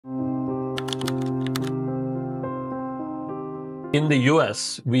In the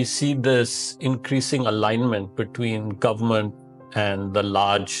US, we see this increasing alignment between government and the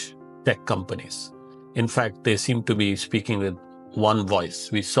large tech companies. In fact, they seem to be speaking with one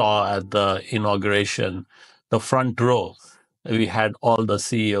voice. We saw at the inauguration, the front row, we had all the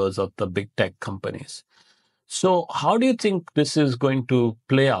CEOs of the big tech companies. So, how do you think this is going to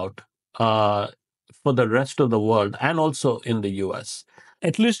play out uh, for the rest of the world and also in the US?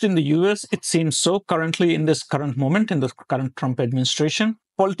 At least in the US, it seems so currently in this current moment, in the current Trump administration.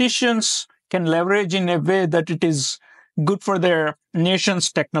 Politicians can leverage in a way that it is good for their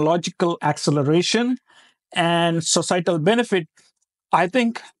nation's technological acceleration and societal benefit. I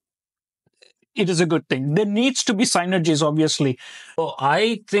think it is a good thing. There needs to be synergies, obviously. So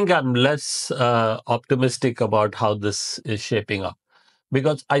I think I'm less optimistic about how this is shaping up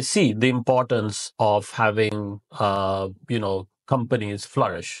because I see the importance of having, companies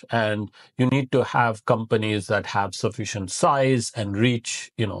flourish, and you need to have companies that have sufficient size and reach,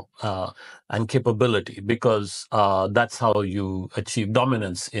 and capability, because that's how you achieve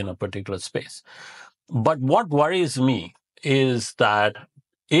dominance in a particular space. But what worries me is that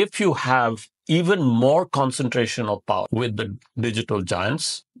if you have even more concentration of power with the digital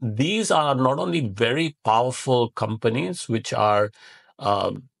giants, these are not only very powerful companies, which are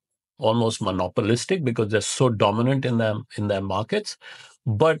uh, almost monopolistic because they're so dominant in their markets,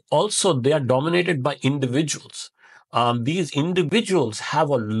 but also they are dominated by individuals. These individuals have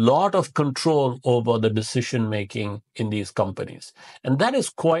a lot of control over the decision making in these companies, and that is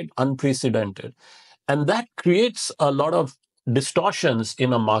quite unprecedented. And that creates a lot of distortions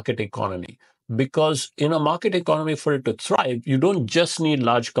in a market economy. Because in a market economy, for it to thrive, you don't just need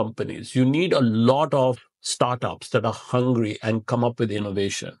large companies, you need a lot of startups that are hungry and come up with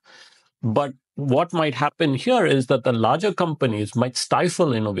innovation. But what might happen here is that the larger companies might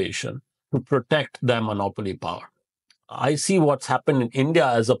stifle innovation to protect their monopoly power. I see what's happened in India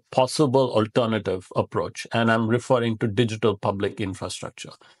as a possible alternative approach, and I'm referring to digital public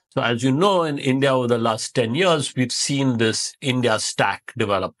infrastructure. So, as you know, in India over the last 10 years, we've seen this India stack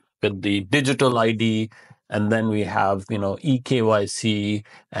develop with the digital ID, and then we have, e-KYC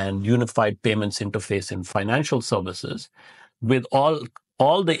and unified payments interface in financial services. With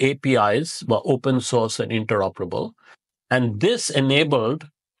all the APIs were open source and interoperable. And this enabled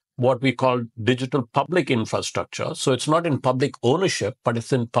what we call digital public infrastructure. So it's not in public ownership, but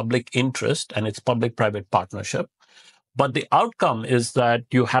it's in public interest, and it's public private partnership. But the outcome is that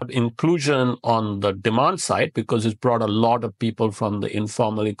you have inclusion on the demand side because it's brought a lot of people from the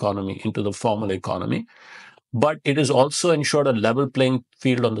informal economy into the formal economy. But it has also ensured a level playing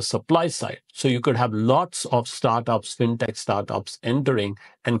field on the supply side. So you could have lots of startups, fintech startups entering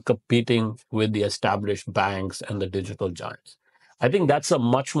and competing with the established banks and the digital giants. I think that's a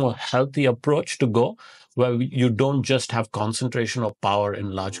much more healthy approach to go, where you don't just have concentration of power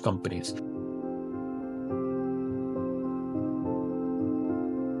in large companies.